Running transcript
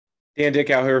Dan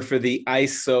Dickau here for the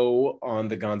ISO on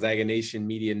the Gonzaga Nation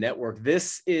Media Network.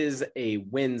 This is a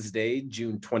Wednesday,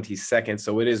 June 22nd,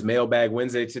 so it is Mailbag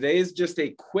Wednesday. Today is just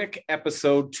a quick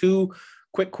episode, two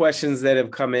quick questions that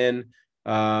have come in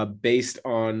based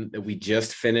on that we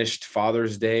just finished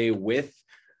Father's Day with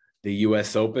the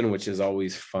U.S. Open, which is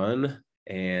always fun.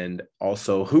 And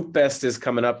also Hoop Fest is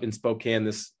coming up in Spokane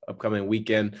this upcoming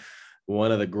weekend.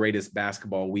 One of the greatest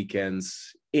basketball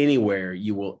weekends anywhere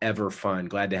you will ever find.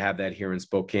 Glad to have that here in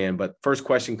Spokane. But first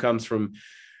question comes from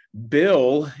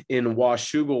Bill in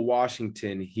Washougal,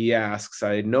 Washington. He asks,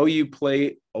 I know you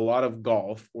play a lot of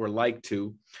golf or like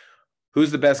to.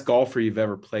 Who's the best golfer you've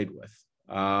ever played with?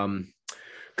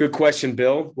 Good question,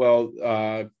 Bill. Well,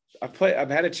 I've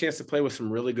had a chance to play with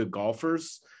some really good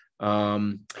golfers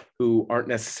who aren't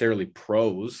necessarily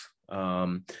pros.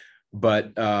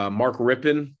 But Mark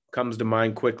Rippon comes to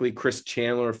mind quickly. Chris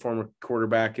Chandler, former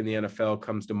quarterback in the NFL,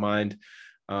 comes to mind.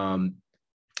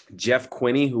 Jeff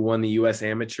Quinney, who won the U.S.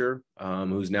 Amateur,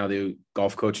 who's now the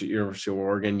golf coach at University of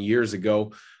Oregon years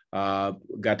ago,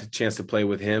 got the chance to play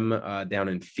with him down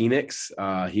in Phoenix.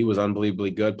 He was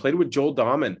unbelievably good. Played with Joel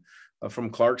Dahman from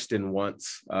Clarkston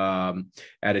once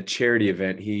at a charity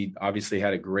event. He obviously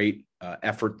had a great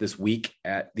effort this week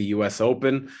at the U.S.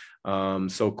 Open.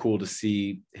 So cool to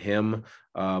see him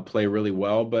play really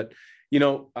well. But,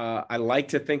 I like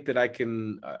to think that I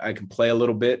can play a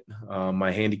little bit.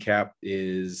 My handicap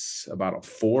is about a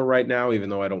 4 right now, even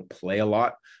though I don't play a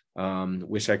lot.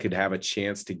 Wish I could have a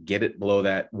chance to get it below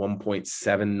that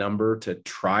 1.7 number to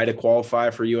try to qualify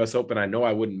for US Open. I know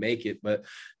I wouldn't make it, but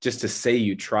just to say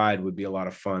you tried would be a lot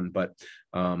of fun. But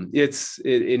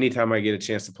anytime I get a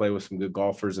chance to play with some good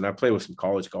golfers, and I played with some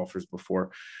college golfers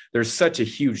before, there's such a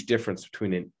huge difference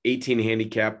between an 18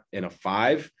 handicap and a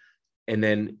 5, and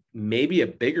then maybe a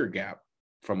bigger gap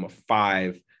from a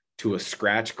 5 to a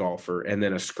scratch golfer, and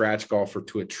then a scratch golfer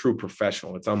to a true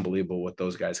professional. It's unbelievable what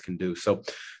those guys can do. So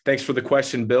thanks for the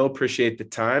question, Bill. Appreciate the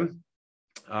time.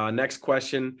 Next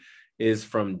question is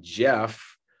from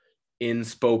Jeff in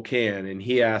Spokane, and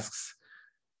he asks,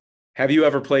 have you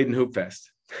ever played in Hoop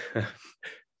Fest?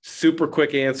 Super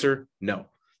quick answer, no.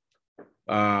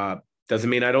 Doesn't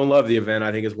mean I don't love the event.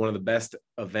 I think it's one of the best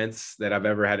events that I've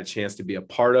ever had a chance to be a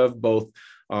part of, both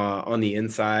on the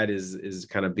inside is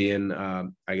kind of being,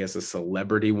 I guess, a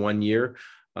celebrity one year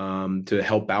to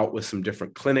help out with some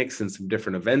different clinics and some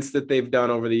different events that they've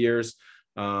done over the years.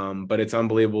 But it's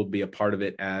unbelievable to be a part of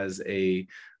it as I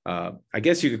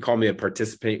guess you could call me a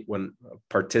participant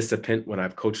when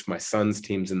I've coached my son's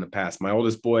teams in the past. My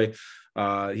oldest boy,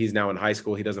 he's now in high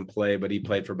school. He doesn't play, but he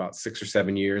played for about 6 or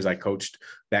 7 years. I coached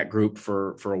that group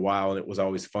for a while, and it was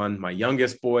always fun. My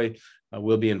youngest boy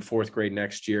will be in 4th grade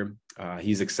next year.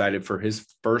 He's excited for his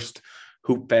first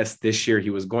Hoop Fest this year. He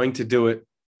was going to do it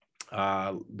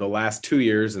the last 2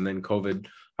 years, and then COVID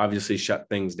obviously shut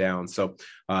things down. So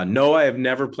no, I have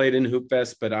never played in Hoop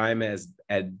Fest, but I'm as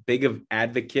big of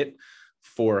advocate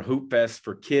for Hoop Fest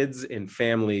for kids and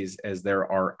families as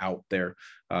there are out there.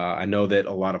 I know that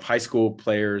a lot of high school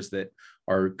players that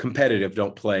are competitive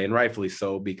don't play, and rightfully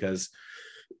so, because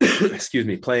excuse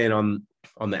me, playing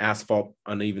on the asphalt,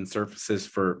 uneven surfaces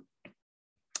for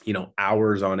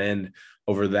hours on end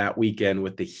over that weekend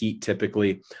with the heat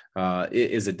typically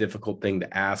it is a difficult thing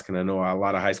to ask. And I know a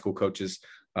lot of high school coaches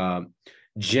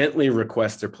gently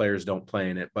request their players don't play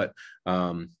in it. But,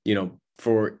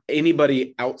 for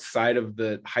anybody outside of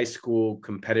the high school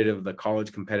competitive, the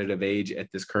college competitive age at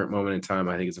this current moment in time,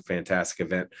 I think it's a fantastic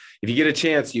event. If you get a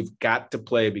chance, you've got to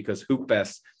play, because Hoop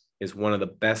Fest is one of the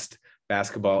best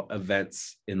basketball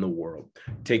events in the world.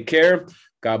 Take care.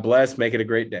 God bless. Make it a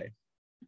great day.